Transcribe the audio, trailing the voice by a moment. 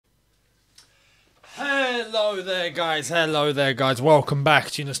Hello there guys, welcome back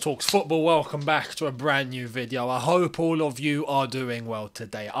to Younes Talks Football, welcome back to a brand new video. I hope all of you are doing well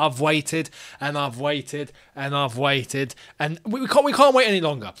today. I've waited and I've waited and I've waited and we can't wait any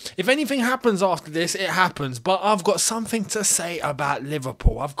longer. If anything happens after this, it happens, but I've got something to say about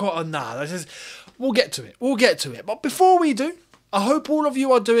Liverpool. We'll get to it, but before we do, I hope all of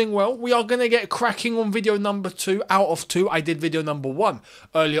you are doing well. We are going to get cracking on video number 2 out of 2. I did video number 1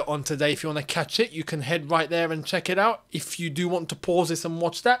 earlier on today. If you want to catch it, you can head right there and check it out. If you do want to pause this and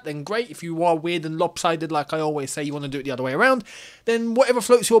watch that, then great. If you are weird and lopsided, like I always say, you want to do it the other way around, then whatever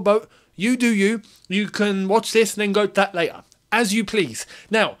floats your boat, you do you. You can watch this and then go to that later. As you please.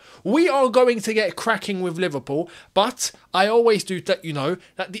 Now, we are going to get cracking with Liverpool, but I always do let you know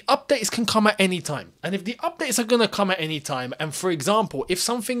that the updates can come at any time. And if the updates are going to come at any time, and for example, if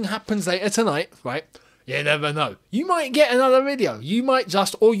something happens later tonight, right, you never know. You might get another video. You might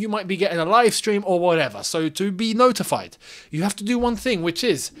be getting a live stream or whatever. So to be notified, you have to do one thing, which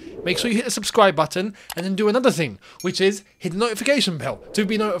is make sure you hit the subscribe button and then do another thing, which is hit the notification bell to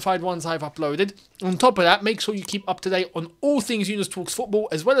be notified once I've uploaded. On top of that, make sure you keep up to date on all things Younes Talks Football,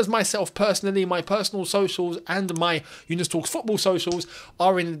 as well as myself personally. My personal socials and my Younes Talks Football socials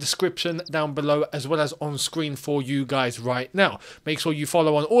are in the description down below, as well as on screen for you guys right now. Make sure you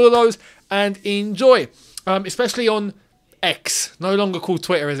follow on all of those and enjoy, especially on X. No longer called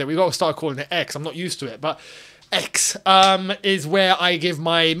Twitter, is it? We've got to start calling it X. I'm not used to it, but X is where I give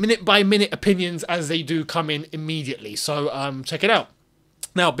my minute-by-minute opinions as they do come in immediately. So check it out.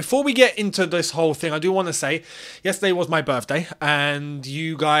 Now, before we get into this whole thing, I do want to say, yesterday was my birthday, and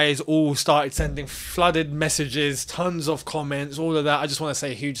you guys all started sending flooded messages, tons of comments, all of that. I just want to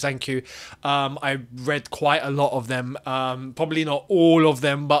say a huge thank you. I read quite a lot of them, probably not all of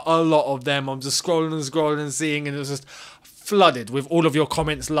them, but a lot of them. I'm just scrolling and seeing, and it was just flooded with all of your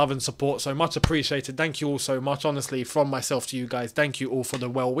comments, love and support. So much appreciated. Thank you all so much. Honestly, from myself to you guys, thank you all for the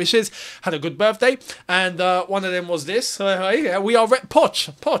well wishes. Had a good birthday, and one of them was this. Yeah, we are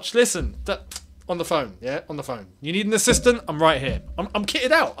Poch. Listen, on the phone. Yeah, on the phone. You need an assistant? I'm right here. I'm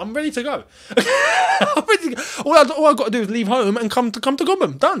kitted out. I'm ready to go. I'm ready to go. All I've got to do is leave home and come to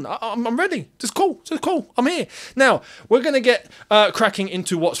Goodman. Done. I'm ready. Just cool. I'm here. Now we're gonna get cracking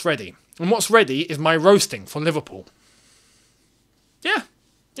into what's ready, and what's ready is my roasting for Liverpool. Yeah.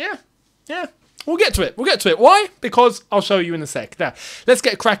 We'll get to it. Why? Because I'll show you in a sec. Now, let's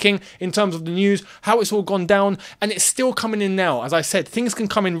get cracking in terms of the news, how it's all gone down, and it's still coming in now. As I said, things can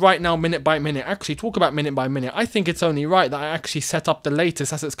come in right now, minute by minute. Actually, talk about minute by minute. I think it's only right that I actually set up the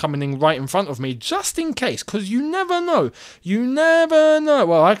latest as it's coming in right in front of me, just in case, because you never know.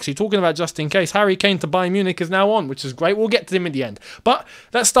 Well, actually, talking about just in case, Harry Kane to Bayern Munich is now on, which is great. We'll get to him in the end. But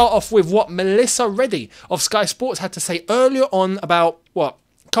let's start off with what Melissa Reddy of Sky Sports had to say earlier on about, a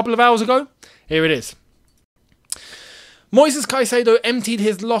couple of hours ago. Here it is. Caicedo emptied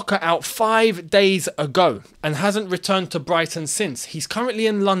his locker out 5 days ago and hasn't returned to Brighton since. He's currently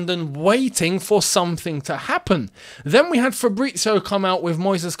in London waiting for something to happen. Then we had Fabrizio come out with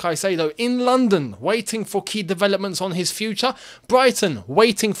Caicedo in London waiting for key developments on his future. Brighton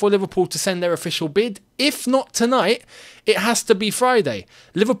waiting for Liverpool to send their official bid. If not tonight, it has to be Friday.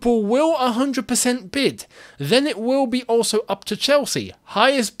 Liverpool will 100% bid. Then it will be also up to Chelsea.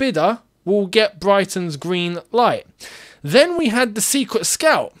 Highest bidder will get Brighton's green light. Then we had the secret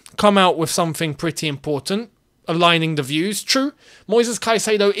scout come out with something pretty important, aligning the views. True,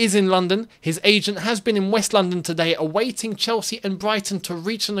 Caicedo is in London. His agent has been in West London today, awaiting Chelsea and Brighton to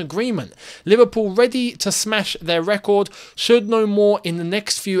reach an agreement. Liverpool ready to smash their record. Should know more in the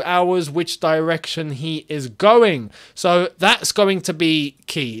next few hours which direction he is going. So that's going to be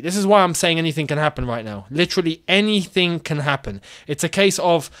key. This is why I'm saying anything can happen right now. Literally anything can happen. It's a case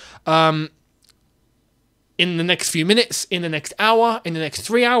of in the next few minutes, in the next hour, in the next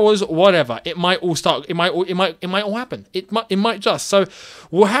 3 hours, whatever. It might all start. It might all happen. It might just. So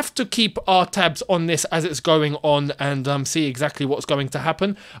we'll have to keep our tabs on this as it's going on and see exactly what's going to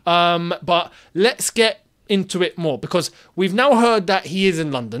happen. But let's get into it more, because we've now heard that he is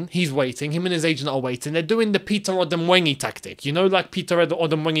in London. He's waiting. Him and his agent are waiting. They're doing the Peter Odemwingie tactic. You know, like Peter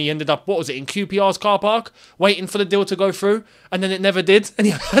Odemwingie ended up, what was it, in QPR's car park, waiting for the deal to go through, and then it never did, and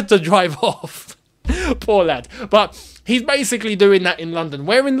he had to drive off. Poor lad. But he's basically doing that in London.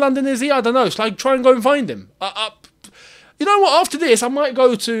 Where in London is he? I don't know. It's like, try and go and find him. You know what? After this, I might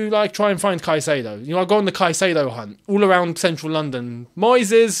go to try and find Caicedo. I'll go on the Caicedo hunt all around central London.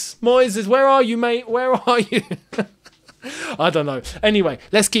 Moises, where are you, mate? Where are you? I don't know. Anyway,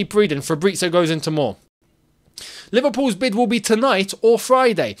 let's keep reading. Fabrizio goes into more. Liverpool's bid will be tonight or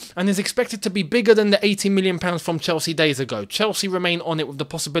Friday and is expected to be bigger than the £80 million from Chelsea days ago. Chelsea remain on it with the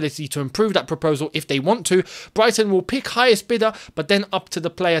possibility to improve that proposal if they want to. Brighton will pick highest bidder, but then up to the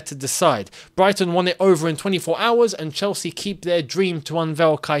player to decide. Brighton won it over in 24 hours and Chelsea keep their dream to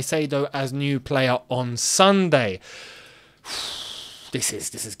unveil Caicedo as new player on Sunday. This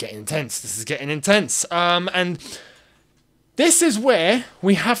is getting intense. This is getting intense. And this is where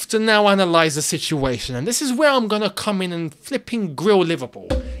we have to now analyse the situation. And this is where I'm going to come in and flipping grill Liverpool.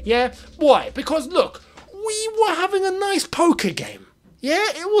 Yeah? Why? Because, look, we were having a nice poker game. Yeah?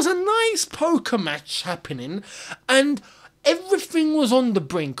 It was a nice poker match happening. And everything was on the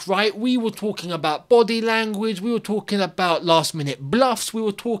brink, right? We were talking about body language. We were talking about last-minute bluffs. We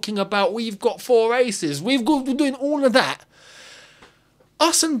were talking about we've got 4 aces. We're doing all of that.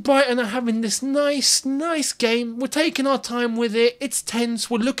 Us and Brighton are having this nice game. We're taking our time with it. It's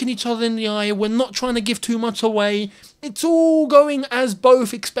tense. We're looking each other in the eye. We're not trying to give too much away. It's all going as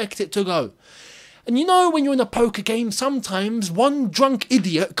both expect it to go. And you know when you're in a poker game, sometimes one drunk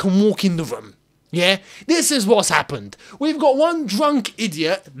idiot can walk in the room. Yeah, this is what's happened. We've got one drunk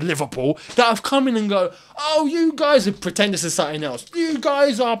idiot, Liverpool, that have come in and go, oh, you guys pretend this is something else. You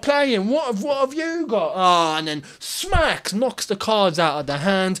guys are playing. What have you got? Ah, and then smack, knocks the cards out of the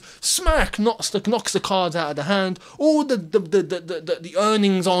hand. Smack, knocks the cards out of the hand. All the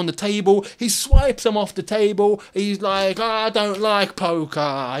earnings on the table. He swipes them off the table. He's like, I don't like poker,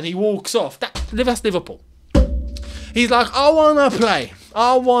 and he walks off. That's Liverpool. He's like, I wanna play.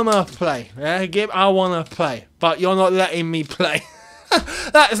 I wanna play. Yeah, I wanna play. But you're not letting me play.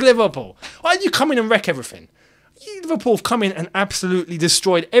 That's Liverpool. Why did you come in and wreck everything? Liverpool have come in and absolutely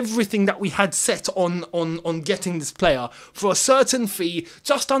destroyed everything that we had set on getting this player for a certain fee.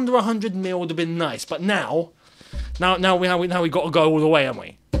 Just under 100 mil would have been nice. But now we got to go all the way, haven't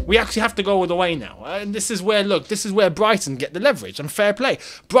we? We actually have to go all the way now. And this is where Brighton get the leverage. And fair play.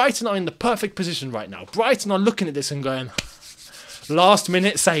 Brighton are in the perfect position right now. Brighton are looking at this and going, last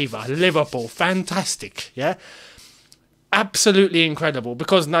minute saver, Liverpool, fantastic. Yeah? Absolutely incredible.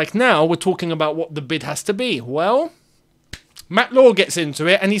 Because like now we're talking about what the bid has to be. Well, Matt Law gets into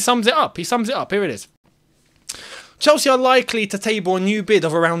it and he sums it up. Here it is. Chelsea are likely to table a new bid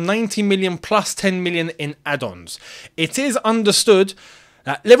of around 90 million plus 10 million in add-ons. It is understood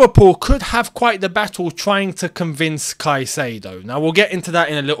that Liverpool could have quite the battle trying to convince Caicedo. Now, we'll get into that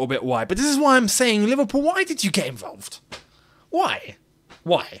in a little bit why. But this is why I'm saying, Liverpool, why did you get involved? Why?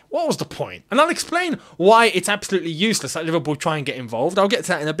 Why? What was the point? And I'll explain why it's absolutely useless that Liverpool try and get involved. I'll get to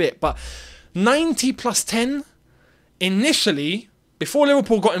that in a bit. But 90 plus 10, initially, before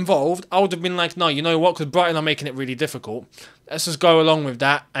Liverpool got involved, I would have been like, no, you know what? Because Brighton are making it really difficult. Let's just go along with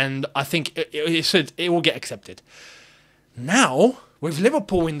that. And I think it will get accepted. Now, with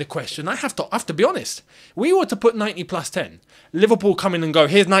Liverpool in the question, I have to be honest. We were to put 90 plus 10. Liverpool come in and go,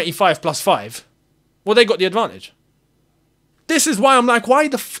 here's 95 plus 5. Well, they got the advantage. This is why I'm like, why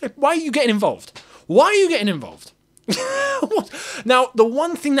are you getting involved? Why are you getting involved? Now, the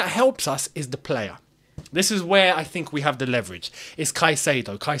one thing that helps us is the player. This is where I think we have the leverage. It's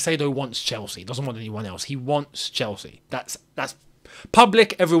Caicedo. Caicedo wants Chelsea. Doesn't want anyone else. He wants Chelsea. That's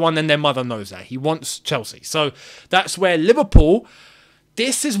public. Everyone and their mother knows that. He wants Chelsea. So that's where Liverpool...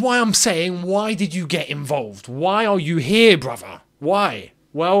 This is why I'm saying, why did you get involved? Why are you here, brother? Why?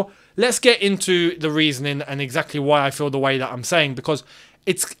 Well, let's get into the reasoning and exactly why I feel the way that I'm saying. Because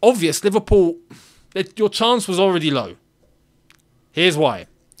it's obvious, Liverpool, your chance was already low. Here's why.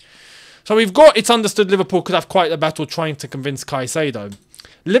 So it's understood Liverpool could have quite a battle trying to convince Caicedo.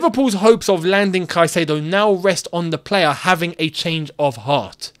 Liverpool's hopes of landing Caicedo now rest on the player having a change of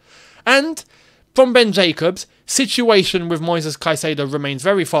heart. And from Ben Jacobs, situation with Moises Caicedo remains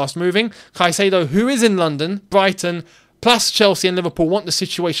very fast moving. Caicedo, who is in London, Brighton, plus Chelsea and Liverpool want the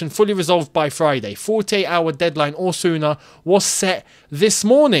situation fully resolved by Friday. 48-hour deadline or sooner was set this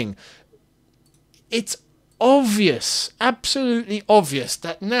morning. It's obvious, absolutely obvious,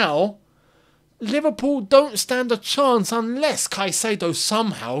 that now Liverpool don't stand a chance unless Caicedo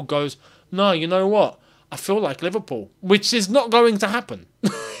somehow goes, no, you know what? I feel like Liverpool, which is not going to happen.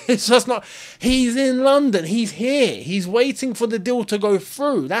 It's just not. He's in London. He's here. He's waiting for the deal to go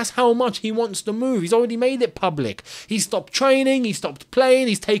through. That's how much he wants to move. He's already made it public. He stopped training. He stopped playing.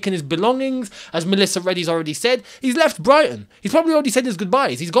 He's taken his belongings. As Melissa Reddy's already said, he's left Brighton. He's probably already said his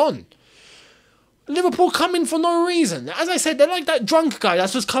goodbyes. He's gone. Liverpool come in for no reason. As I said, they're like that drunk guy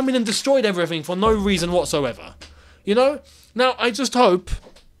that's just come in and destroyed everything for no reason whatsoever. You know? Now, I just hope...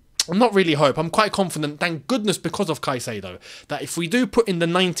 Not really hope. I'm quite confident, thank goodness, because of Caicedo, that if we do put in the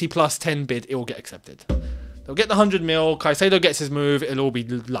 90 plus 10 bid, it will get accepted. They'll get the 100 mil. Caicedo gets his move. It'll all be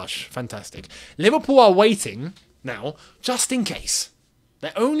lush. Fantastic. Liverpool are waiting now, just in case.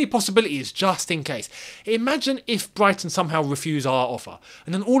 The only possibility is just in case. Imagine if Brighton somehow refuse our offer.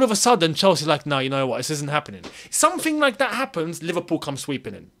 And then all of a sudden, Chelsea's like, no, you know what, this isn't happening. Something like that happens, Liverpool come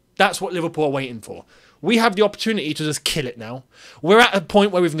sweeping in. That's what Liverpool are waiting for. We have the opportunity to just kill it now. We're at a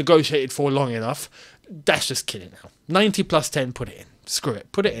point where we've negotiated for long enough. Let's just kill it now. 90 plus 10, put it in. Screw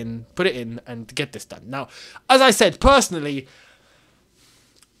it. Put it in and get this done. Now, as I said, personally,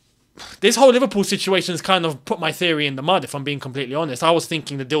 this whole Liverpool situation has kind of put my theory in the mud, if I'm being completely honest. I was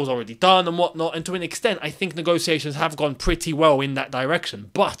thinking the deal's already done and whatnot, and to an extent, I think negotiations have gone pretty well in that direction.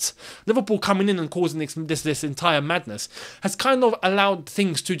 But Liverpool coming in and causing this entire madness has kind of allowed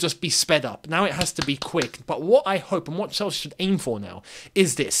things to just be sped up. Now it has to be quick. But what I hope and what Chelsea should aim for now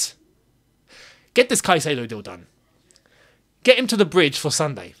is this. Get this Caicedo deal done. Get him to the bridge for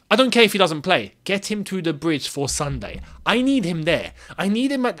Sunday. I don't care if he doesn't play. Get him to the bridge for Sunday. I need him there. I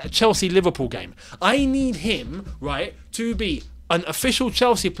need him at the Chelsea-Liverpool game. I need him, right, to be an official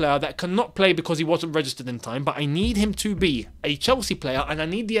Chelsea player that cannot play because he wasn't registered in time, but I need him to be a Chelsea player, and I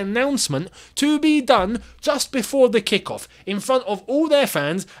need the announcement to be done just before the kickoff in front of all their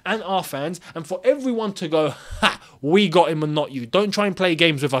fans and our fans, and for everyone to go, ha, we got him and not you. Don't try and play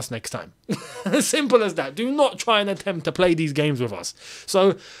games with us next time. As simple as that. Do not try and attempt to play these games with us.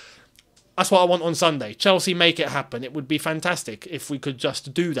 So that's what I want on Sunday. Chelsea, make it happen. It would be fantastic if we could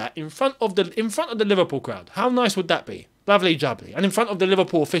just do that in front of the Liverpool crowd. How nice would that be? Lovely jubbly. And in front of the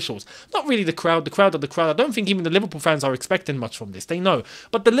Liverpool officials. Not really the crowd. The crowd are the crowd. I don't think even the Liverpool fans are expecting much from this. They know.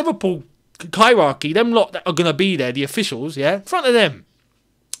 But the Liverpool hierarchy, them lot that are going to be there, the officials, yeah, in front of them.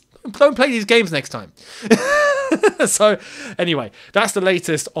 Don't play these games next time. So, anyway, that's the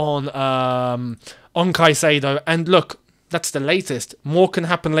latest on Caicedo. And look, that's the latest. More can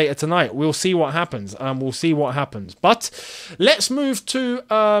happen later tonight. We'll see what happens. But let's move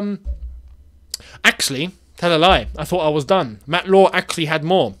to... Actually, tell a lie. I thought I was done. Matt Law actually had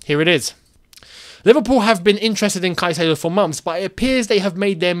more. Here it is. Liverpool have been interested in Caicedo for months, but it appears they have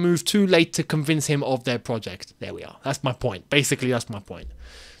made their move too late to convince him of their project. There we are. That's my point. Basically, that's my point.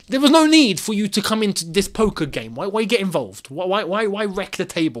 There was no need for you to come into this poker game. Why get involved? Why wreck the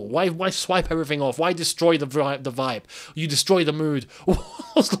table? Why swipe everything off? Why destroy the vibe? You destroy the mood.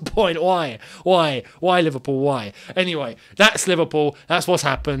 What's the point? Why Liverpool? Why? Anyway, that's Liverpool. That's what's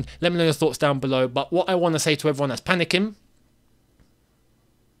happened. Let me know your thoughts down below. But what I want to say to everyone that's panicking,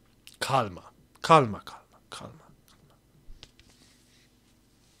 calma.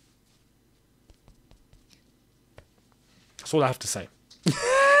 That's all I have to say.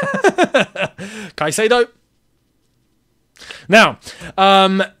 Caicedo. Now,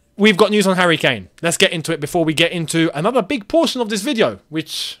 we've got news on Harry Kane. Let's get into it before we get into another big portion of this video,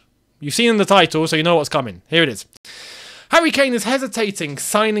 which you've seen in the title, so you know what's coming. Here it is. Harry Kane is hesitating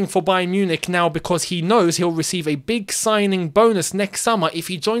signing for Bayern Munich now because he knows he'll receive a big signing bonus next summer if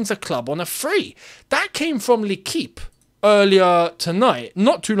he joins the club on a free. That came from L'Equipe earlier tonight.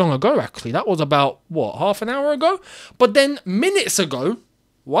 Not too long ago, actually. That was about, what, half an hour ago? But then minutes ago,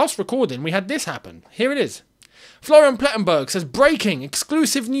 whilst recording, we had this happen. Here it is. Florian Plettenberg says, breaking,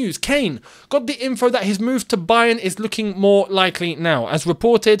 exclusive news. Kane got the info that his move to Bayern is looking more likely now. As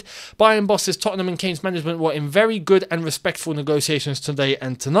reported, Bayern bosses Tottenham and Kane's management were in very good and respectful negotiations today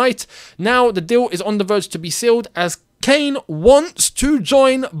and tonight. Now the deal is on the verge to be sealed as Kane wants to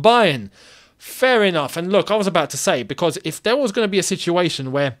join Bayern. Fair enough. And look, I was about to say, because if there was going to be a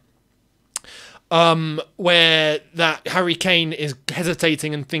situation where that Harry Kane is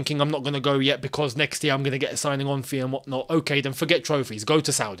hesitating and thinking, I'm not going to go yet because next year I'm going to get a signing on fee and whatnot. Okay, then forget trophies. Go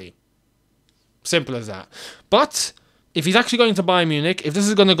to Saudi. Simple as that. But if he's actually going to Bayern Munich, if this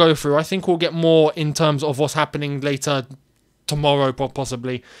is going to go through, I think we'll get more in terms of what's happening later tomorrow,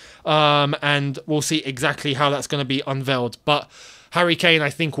 possibly. And we'll see exactly how that's going to be unveiled. But Harry Kane, I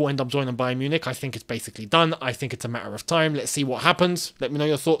think, will end up joining Bayern Munich. I think it's basically done. I think it's a matter of time. Let's see what happens. Let me know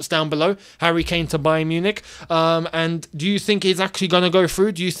your thoughts down below. Harry Kane to Bayern Munich. And do you think he's actually going to go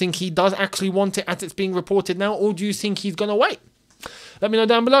through? Do you think he does actually want it as it's being reported now? Or do you think he's going to wait? Let me know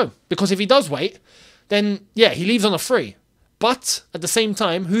down below. Because if he does wait, then, yeah, he leaves on a free. But at the same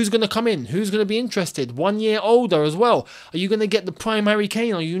time, who's going to come in? Who's going to be interested? 1 year older as well. Are you going to get the prime Harry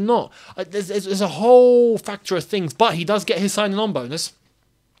Kane? Are you not? There's a whole factor of things. But he does get his signing on bonus.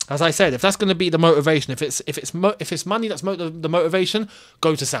 As I said, if that's going to be the motivation, if it's money that's the motivation,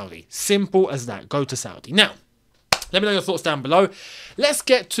 go to Saudi. Simple as that. Go to Saudi. Now, Let me know your thoughts down below. Let's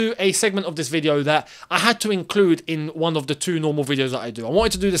get to a segment of this video that I had to include in one of the 2 normal videos that I do. I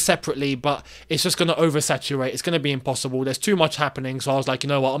wanted to do this separately, but it's just going to oversaturate. It's going to be impossible. There's too much happening, so I was like, you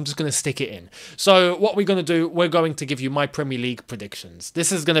know what, I'm just going to stick it in. So what we're going to do, we're going to give you my Premier League predictions.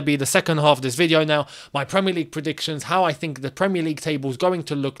 This is going to be the second half of this video now. My Premier League predictions, how I think the Premier League table is going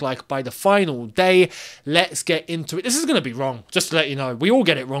to look like by the final day. Let's get into it. This is going to be wrong, just to let you know. We all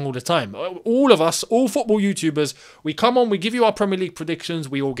get it wrong all the time. All of us, all football YouTubers, we come on, we give you our Premier League predictions,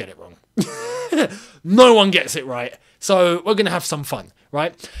 we all get it wrong. No one gets it right. So we're going to have some fun,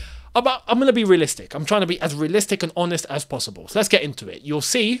 right? But I'm going to be realistic. I'm trying to be as realistic and honest as possible. So let's get into it. You'll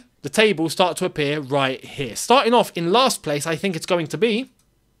see the table start to appear right here. Starting off in last place, I think it's going to be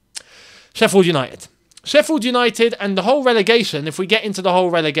Sheffield United. Sheffield United and the whole relegation, if we get into the whole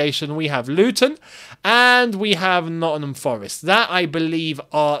relegation, we have Luton and we have Nottingham Forest. That, I believe,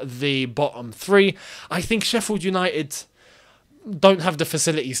 are the bottom 3. I think Sheffield United don't have the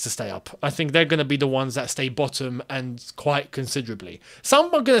facilities to stay up. I think they're going to be the ones that stay bottom and quite considerably.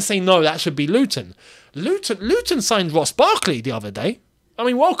 Some are going to say, no, that should be Luton. Luton signed Ross Barkley the other day. I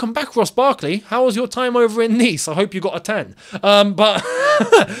mean, welcome back, Ross Barkley. How was your time over in Nice? I hope you got a tan. But,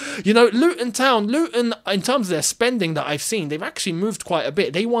 you know, Luton Town, Luton, in terms of their spending that I've seen, they've actually moved quite a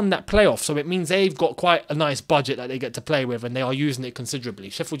bit. They won that playoff, so it means they've got quite a nice budget that they get to play with, and they are using it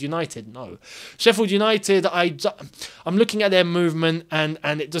considerably. Sheffield United, no. Sheffield United, I'm looking at their movement, and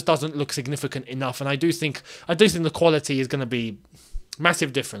it just doesn't look significant enough, and I do think the quality is going to be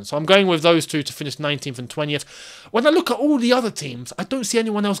massive difference. So I'm going with those 2 to finish 19th and 20th. When I look at all the other teams, I don't see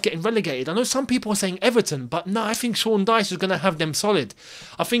anyone else getting relegated. I know some people are saying Everton, but no, I think Sean Dyche is going to have them solid.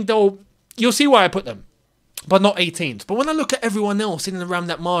 I think you'll see why I put them, but not 18th. But when I look at everyone else in and around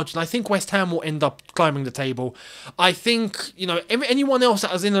that margin, I think West Ham will end up climbing the table. I think, you know, anyone else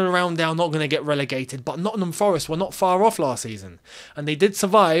that was in and around there are not going to get relegated, but Nottingham Forest were not far off last season, and they did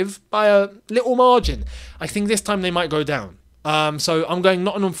survive by a little margin. I think this time they might go down. So I'm going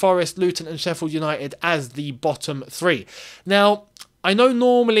Nottingham Forest, Luton and Sheffield United as the bottom 3. Now, I know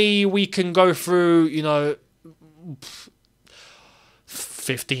normally we can go through, you know,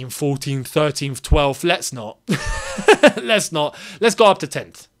 15th, 14th, 13th, 12th. Let's not. Let's not. Let's go up to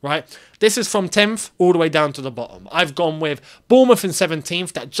 10th, right? This is from 10th all the way down to the bottom. I've gone with Bournemouth in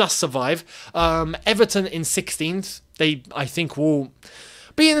 17th, that just survive. Everton in 16th. They, I think, will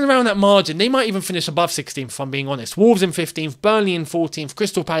be in and around that margin. They might even finish above 16th, if I'm being honest. Wolves in 15th, Burnley in 14th,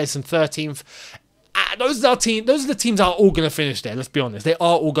 Crystal Palace in 13th. Those are the teams that are all going to finish there, let's be honest. They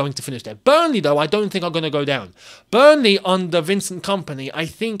are all going to finish there. Burnley, though, I don't think are going to go down. Burnley, under Vincent Kompany, I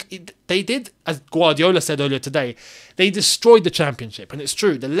think they did, as Guardiola said earlier today, they destroyed the Championship. And it's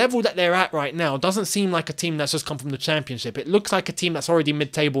true, the level that they're at right now doesn't seem like a team that's just come from the Championship. It looks like a team that's already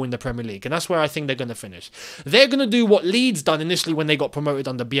mid-table in the Premier League. And that's where I think they're going to finish. They're going to do what Leeds done initially when they got promoted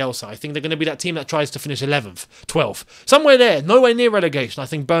under Bielsa. I think they're going to be that team that tries to finish 11th, 12th. Somewhere there, nowhere near relegation. I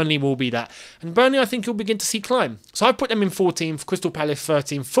think Burnley will be that. And Burnley, I think you'll begin to see climb. So I put them in 14th, Crystal Palace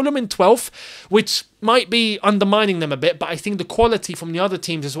 13th, Fulham in 12th, which might be undermining them a bit, but I think the quality from the other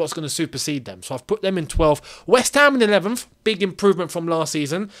teams is what's going to supersede them. So I've put them in 12th. West Ham in 11th, big improvement from last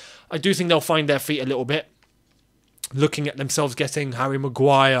season. I do think they'll find their feet a little bit. Looking at themselves getting Harry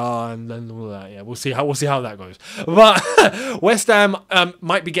Maguire and all that, yeah, we'll see how that goes. But West Ham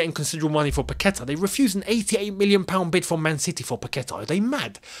might be getting considerable money for Paqueta. They refused an £88 million bid from Man City for Paqueta. Are they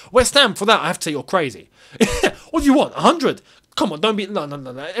mad? West Ham, for that, I have to say you're crazy. What do you want? 100? Come on, don't be... No.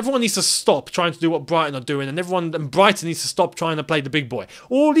 Everyone needs to stop trying to do what Brighton are doing, and Brighton needs to stop trying to play the big boy.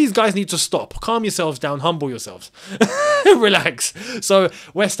 All these guys need to stop. Calm yourselves down, humble yourselves. Relax. So,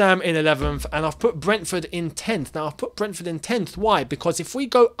 West Ham in 11th, and I've put Brentford in 10th. Now, I've put Brentford in 10th. Why? Because if we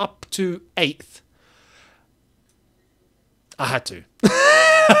go up to 8th, I had to.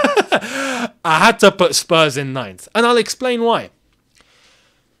 I had to put Spurs in 9th, and I'll explain why.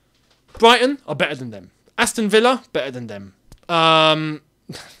 Brighton are better than them. Aston Villa, better than them. The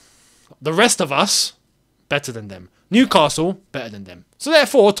rest of us, better than them. Newcastle, better than them. So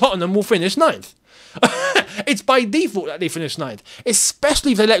therefore, Tottenham will finish 9th. It's by default that they finish 9th,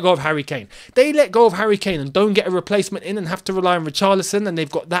 especially if they let go of Harry Kane. They let go of Harry Kane and don't get a replacement in and have to rely on Richarlison, and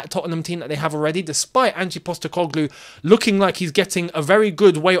they've got that Tottenham team that they have already, despite Ange Postecoglou looking like he's getting a very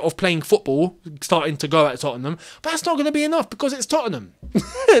good way of playing football starting to go at Tottenham. But that's not going to be enough because it's Tottenham.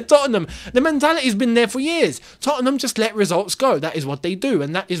 Tottenham, the mentality's been there for years. Tottenham just let results go. That is what they do,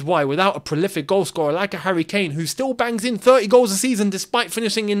 and that is why without a prolific goal scorer like a Harry Kane, who still bangs in 30 goals a season despite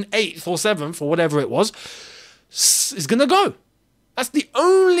finishing in 8th or 7th or whatever it was, is going to go. That's the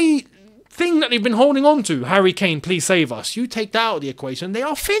only thing that they've been holding on to, Harry Kane, please save us. You take that out of the equation, they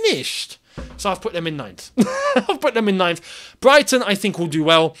are finished. So I've put them in 9th. I've put them in 9th. Brighton, I think, will do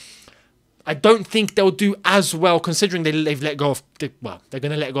well. I don't think they'll do as well, considering they've let go of... Well, they're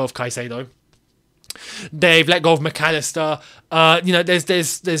going to let go of Caicedo. They've let go of McAllister. You know,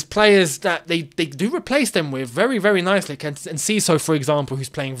 there's players that they do replace them with very, very nicely. And Caicedo, for example, who's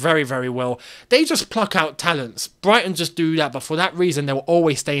playing very, very well. They just pluck out talents. Brighton just do that, but for that reason, they'll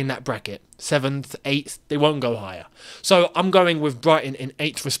always stay in that bracket. 7th, 8th, they won't go higher. So I'm going with Brighton in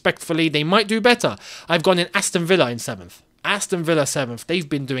 8th respectfully. They might do better. I've gone in Aston Villa in 7th. Aston Villa 7th. They've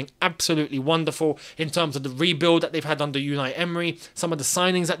been doing absolutely wonderful in terms of the rebuild that they've had under Unai Emery. Some of the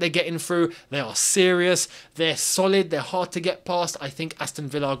signings that they're getting through, they are serious. They're solid. They're hard to get past. I think Aston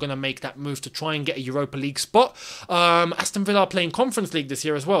Villa are going to make that move to try and get a Europa League spot. Aston Villa are playing Conference League this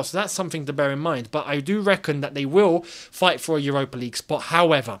year as well, so that's something to bear in mind. But I do reckon that they will fight for a Europa League spot.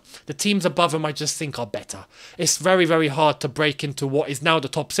 However, the teams above them I just think are better. It's very, very hard to break into what is now the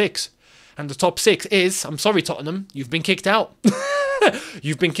top 6. And the top 6 is, I'm sorry Tottenham, you've been kicked out.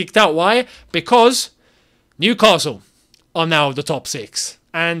 You've been kicked out. Why? Because Newcastle are now the top 6.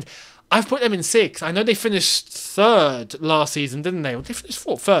 And I've put them in 6th. I know they finished 3rd last season, didn't they? Well, they finished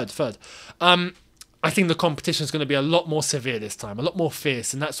 4th, 3rd. I think the competition is going to be a lot more severe this time, a lot more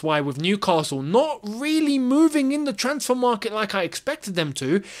fierce. And that's why with Newcastle not really moving in the transfer market like I expected them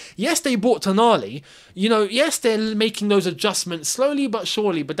to. Yes, they bought Tonali. You know, yes, they're making those adjustments slowly but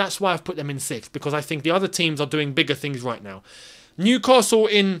surely. But that's why I've put them in 6th. Because I think the other teams are doing bigger things right now. Newcastle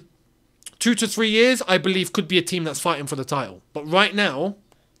in 2 to 3 years, I believe, could be a team that's fighting for the title. But right now,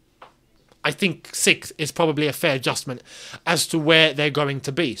 I think 6th is probably a fair adjustment as to where they're going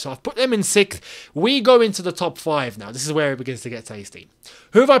to be. So I've put them in 6th. We go into the top 5 now. This is where it begins to get tasty.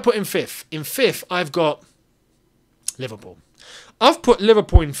 Who have I put in 5th? In 5th, I've got Liverpool. I've put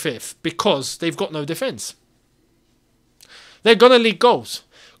Liverpool in 5th because they've got no defence. They're going to leak goals.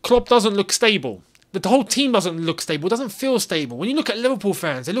 Klopp doesn't look stable. The whole team doesn't look stable, doesn't feel stable. When you look at Liverpool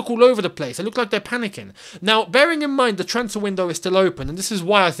fans, they look all over the place. They look like they're panicking. Now, bearing in mind the transfer window is still open, and this is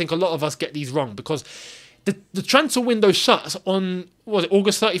why I think a lot of us get these wrong, because the transfer window shuts on, what was it,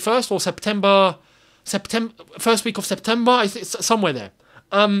 August 31st or September, first week of September? I think it's somewhere there.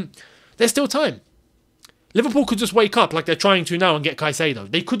 There's still time. Liverpool could just wake up like they're trying to now and get Caicedo.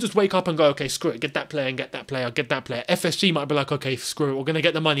 They could just wake up and go, okay, screw it, get that player and get that player, get that player. FSG might be like, okay, screw it, we're going to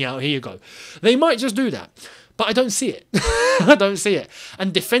get the money out, here you go. They might just do that. But I don't see it. I don't see it.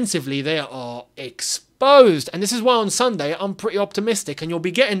 And defensively, they are exposed. And this is why on Sunday, I'm pretty optimistic. And you'll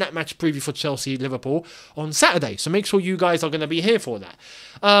be getting that match preview for Chelsea-Liverpool on Saturday. So make sure you guys are going to be here for that.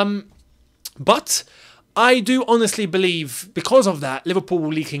 But I do honestly believe, because of that, Liverpool will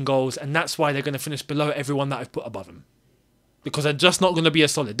leak in goals, and that's why they're going to finish below everyone that I've put above them. Because they're just not going to be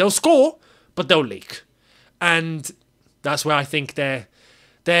as solid. They'll score, but they'll leak. And that's where I think their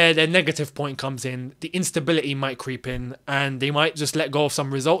negative point comes in. The instability might creep in, and they might just let go of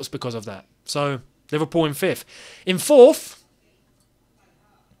some results because of that. So, Liverpool in 5th. In 4th,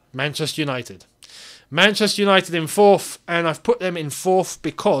 Manchester United. Manchester United in 4th, and I've put them in 4th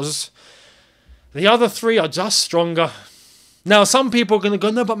because the other 3 are just stronger. Now, some people are going to go,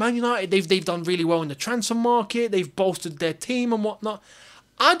 no, but Man United, they've done really well in the transfer market. They've bolstered their team and whatnot.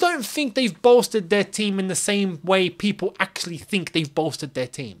 I don't think they've bolstered their team in the same way people actually think they've bolstered their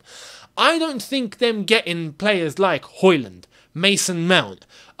team. I don't think them getting players like Højlund, Mason Mount,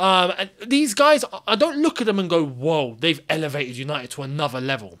 and these guys, I don't look at them and go, whoa, they've elevated United to another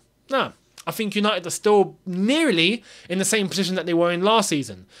level. No, I think United are still nearly in the same position that they were in last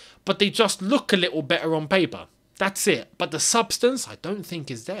season. But they just look a little better on paper. That's it. But the substance, I don't think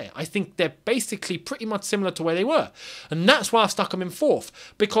is there. I think they're basically pretty much similar to where they were. And that's why I've stuck them in 4th.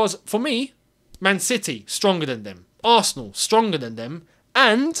 Because for me, Man City, stronger than them. Arsenal, stronger than them.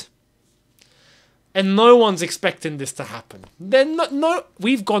 And no one's expecting this to happen.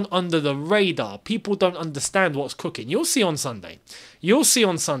 We've gone under the radar. People don't understand what's cooking. You'll see on Sunday. You'll see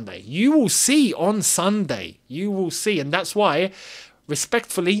on Sunday. You will see on Sunday. You will see. And that's why,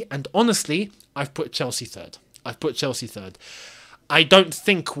 respectfully and honestly, I've put Chelsea 3rd. I've put Chelsea 3rd. I don't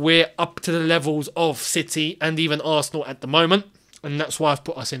think we're up to the levels of City and even Arsenal at the moment. And that's why I've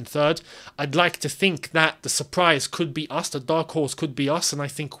put us in 3rd. I'd like to think that the surprise could be us, the dark horse could be us, and I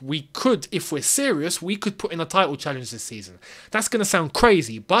think we could, if we're serious, we could put in a title challenge this season. That's going to sound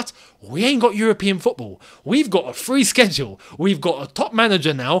crazy, but we ain't got European football. We've got a free schedule. We've got a top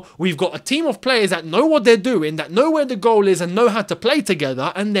manager now. We've got a team of players that know what they're doing, that know where the goal is and know how to play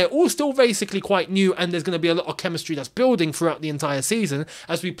together, and they're all still basically quite new, and there's going to be a lot of chemistry that's building throughout the entire season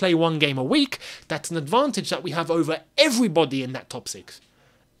as we play one game a week. That's an advantage that we have over everybody in that top 6.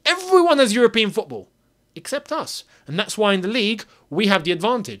 Everyone has European football, except us. And that's why in the league, we have the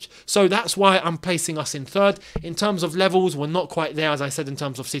advantage. So that's why I'm placing us in third. In terms of levels, we're not quite there, as I said, in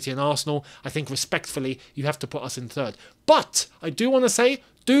terms of City and Arsenal. I think respectfully, you have to put us in third. But I do want to say,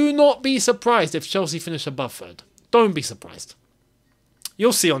 do not be surprised if Chelsea finish above third. Don't be surprised.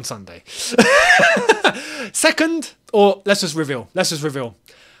 You'll see on Sunday. Second, or let's just reveal.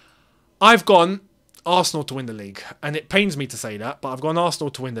 I've gone Arsenal to win the league. And it pains me to say that, but I've gone Arsenal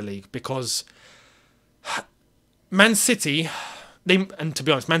to win the league because Man City, and to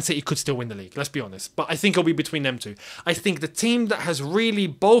be honest, Man City could still win the league, let's be honest. But I think it'll be between them two. I think the team that has really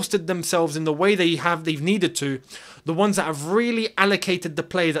bolstered themselves in the way they've needed to, the ones that have really allocated the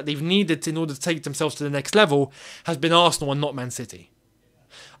play that they've needed in order to take themselves to the next level, has been Arsenal and not Man City.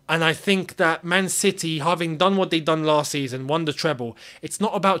 And I think that Man City, having done what they've done last season, won the treble, it's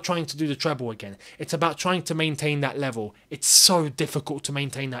not about trying to do the treble again. It's about trying to maintain that level. It's so difficult to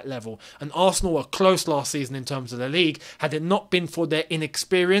maintain that level. And Arsenal were close last season in terms of the league. Had it not been for their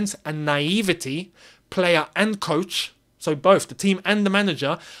inexperience and naivety, player and coach, so both the team and the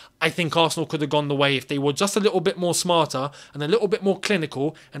manager, I think Arsenal could have gone the way if they were just a little bit more smarter and a little bit more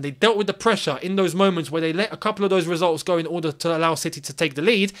clinical, and they dealt with the pressure in those moments where they let a couple of those results go in order to allow City to take the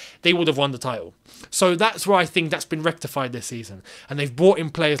lead. They would have won the title. So that's where I think that's been rectified this season. And they've brought in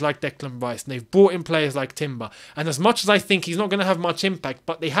players like Declan Rice, and they've brought in players like Timber. And as much as I think he's not going to have much impact,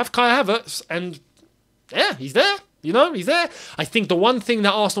 but they have Kai Havertz, and yeah, he's there. You know, he's there. I think the one thing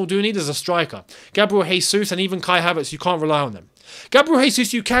that Arsenal do need is a striker. Gabriel Jesus and even Kai Havertz, you can't rely on them. Gabriel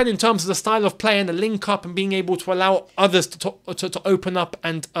Jesus you can in terms of the style of play and the link up and being able to allow others to open up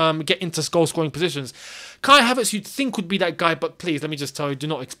and get into goal scoring positions. Kai Havertz you'd think would be that guy, but please, let me just tell you, do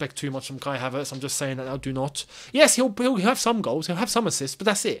not expect too much from Kai Havertz. I'm just saying that now, do not. Yes, he'll have some goals, he'll have some assists, but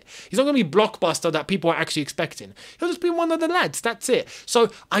that's it. He's not going to be blockbuster that people are actually expecting. He'll just be one of the lads, that's it.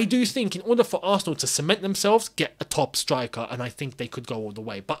 So I do think in order for Arsenal to cement themselves, get a top striker, and I think they could go all the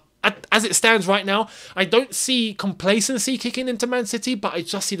way. But as it stands right now, I don't see complacency kicking into Man City, but I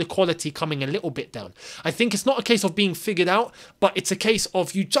just see the quality coming a little bit down. I think it's not a case of being figured out, but it's a case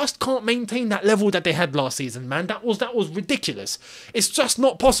of you just can't maintain that level that they had last season, man. That was ridiculous. It's just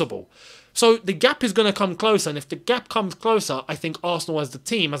not possible. So the gap is going to come closer, and if the gap comes closer, I think Arsenal as the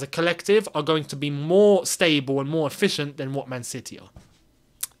team, as a collective, are going to be more stable and more efficient than what Man City are.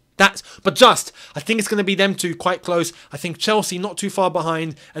 I think it's going to be them two quite close. I think Chelsea not too far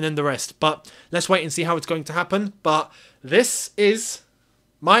behind, and then the rest. But let's wait and see how it's going to happen. But this is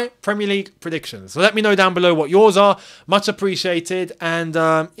my Premier League predictions. So let me know down below what yours are. Much appreciated. And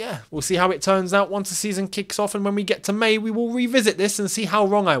yeah, we'll see how it turns out once the season kicks off. And when we get to May, we will revisit this and see how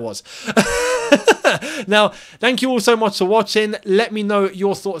wrong I was. Now, thank you all so much for watching. Let me know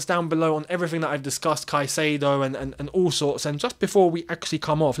your thoughts down below on everything that I've discussed, Caicedo and all sorts. And just before we actually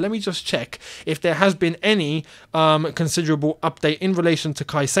come off, let me just check if there has been any considerable update in relation to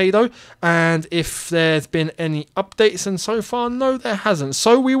Caicedo, and if there's been any updates. And so far, no, there hasn't.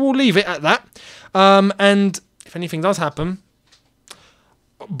 So we will leave it at that. And if anything does happen,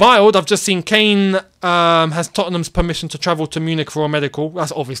 Biled, I've just seen Kane has Tottenham's permission to travel to Munich for a medical.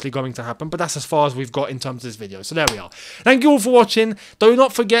 That's obviously going to happen, but that's as far as we've got in terms of this video. So there we are. Thank you all for watching. Do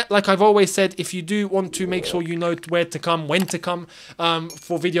not forget, like I've always said, if you do want to make sure you know where to come, when to come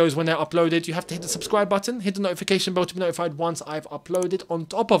for videos when they're uploaded, you have to hit the subscribe button, hit the notification bell to be notified once I've uploaded. On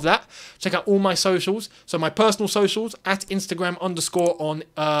top of that, check out all my socials. So my personal socials, at Instagram _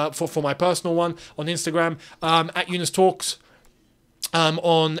 on for my personal one on Instagram, at Younes Talks.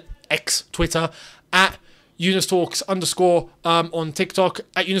 On X, Twitter, at Younes Talks _ on TikTok,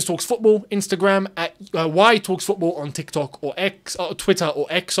 at Younes Talks Football, Instagram, at Y Talks Football on TikTok or X, Twitter or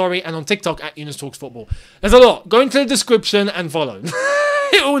X, sorry, and on TikTok at Younes Talks Football. There's a lot. Go into the description and follow.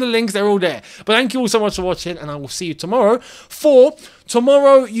 All the links, they're all there. But thank you all so much for watching, and I will see you tomorrow.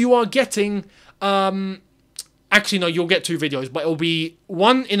 Tomorrow you are getting actually, no, you'll get two videos, but it'll be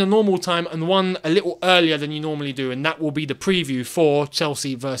one in a normal time and one a little earlier than you normally do, and that will be the preview for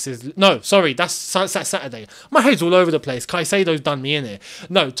Chelsea versus... No, sorry, that's Saturday. My head's all over the place. Caicedo's done me in here.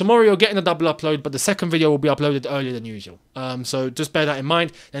 No, tomorrow you're getting a double upload, but the second video will be uploaded earlier than usual. So just bear that in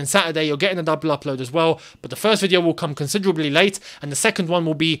mind. Then Saturday you're getting a double upload as well, but the first video will come considerably late, and the second one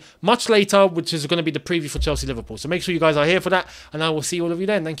will be much later, which is going to be the preview for Chelsea-Liverpool. So make sure you guys are here for that, and I will see all of you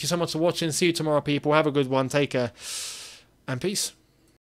then. Thank you so much for watching. See you tomorrow, people. Have a good one. Take care, and peace.